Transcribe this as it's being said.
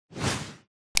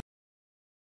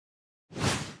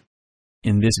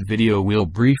In this video we'll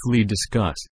briefly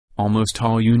discuss almost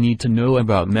all you need to know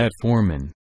about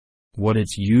metformin. What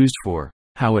it's used for,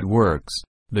 how it works,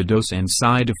 the dose and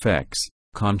side effects,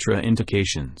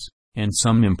 contraindications, and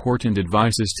some important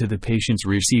advices to the patients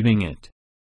receiving it.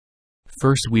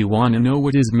 First we want to know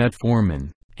what is metformin,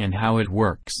 and how it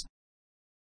works.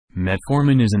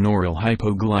 Metformin is an oral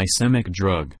hypoglycemic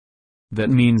drug. That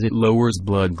means it lowers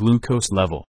blood glucose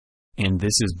level. And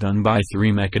this is done by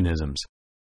three mechanisms.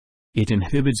 It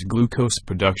inhibits glucose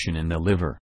production in the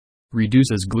liver,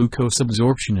 reduces glucose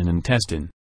absorption in intestine,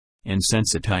 and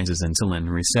sensitizes insulin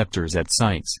receptors at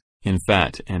sites, in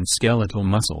fat and skeletal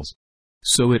muscles.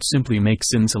 So it simply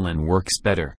makes insulin works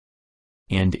better.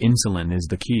 And insulin is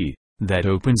the key that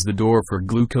opens the door for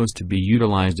glucose to be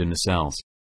utilized in the cells.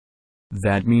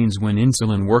 That means when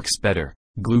insulin works better,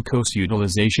 glucose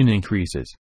utilization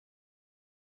increases.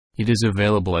 It is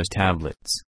available as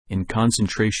tablets, in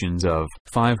concentrations of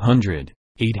 500,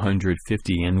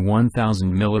 850 and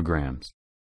 1000 milligrams.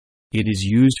 It is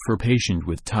used for patients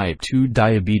with type 2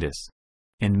 diabetes,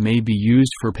 and may be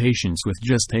used for patients with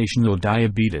gestational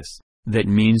diabetes, that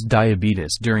means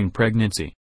diabetes during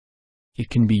pregnancy. It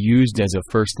can be used as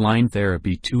a first-line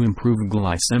therapy to improve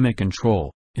glycemic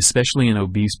control, especially in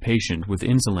obese patients with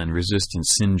insulin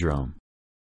resistance syndrome.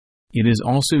 It is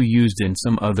also used in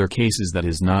some other cases that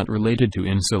is not related to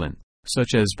insulin,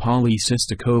 such as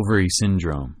polycystic ovary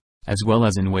syndrome, as well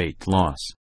as in weight loss.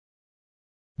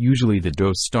 Usually the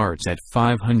dose starts at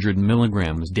 500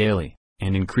 mg daily,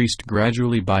 and increased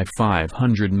gradually by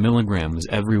 500 mg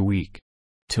every week,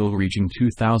 till reaching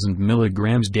 2000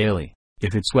 mg daily,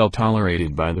 if it's well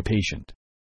tolerated by the patient.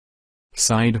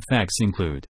 Side effects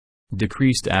include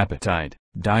decreased appetite,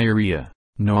 diarrhea,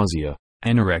 nausea,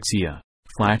 anorexia,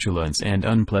 flatulence and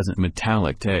unpleasant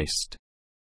metallic taste.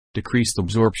 Decreased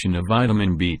absorption of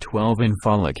vitamin B12 and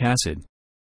folic acid.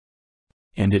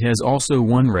 And it has also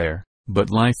one rare, but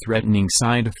life-threatening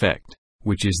side effect,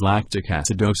 which is lactic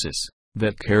acidosis,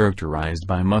 that characterized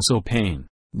by muscle pain,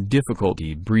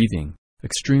 difficulty breathing,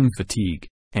 extreme fatigue,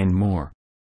 and more.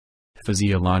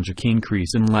 Physiologic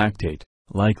increase in lactate,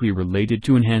 likely related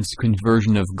to enhanced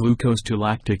conversion of glucose to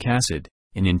lactic acid,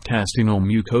 in intestinal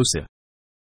mucosa.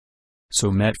 So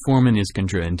metformin is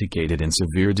contraindicated in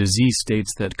severe disease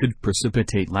states that could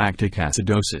precipitate lactic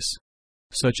acidosis,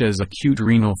 such as acute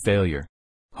renal failure,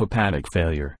 hepatic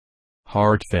failure,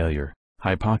 heart failure,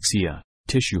 hypoxia,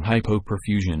 tissue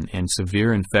hypoperfusion and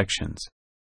severe infections.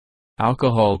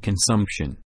 Alcohol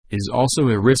consumption is also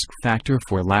a risk factor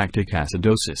for lactic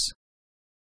acidosis.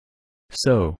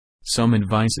 So, some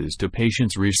advices to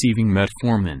patients receiving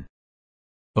metformin.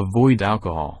 Avoid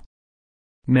alcohol.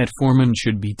 Metformin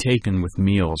should be taken with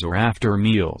meals or after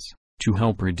meals, to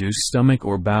help reduce stomach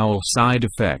or bowel side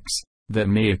effects that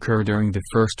may occur during the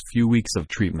first few weeks of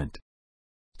treatment.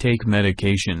 Take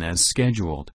medication as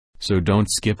scheduled, so don't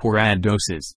skip or add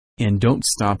doses, and don't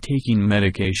stop taking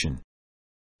medication.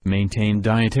 Maintain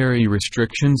dietary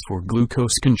restrictions for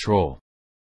glucose control.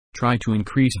 Try to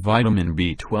increase vitamin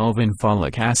B12 and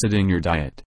folic acid in your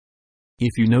diet.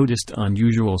 If you noticed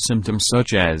unusual symptoms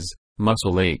such as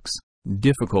muscle aches,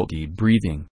 difficulty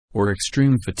breathing, or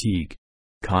extreme fatigue,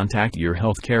 contact your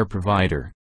healthcare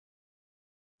provider.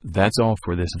 That's all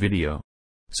for this video.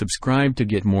 Subscribe to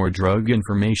get more drug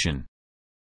information.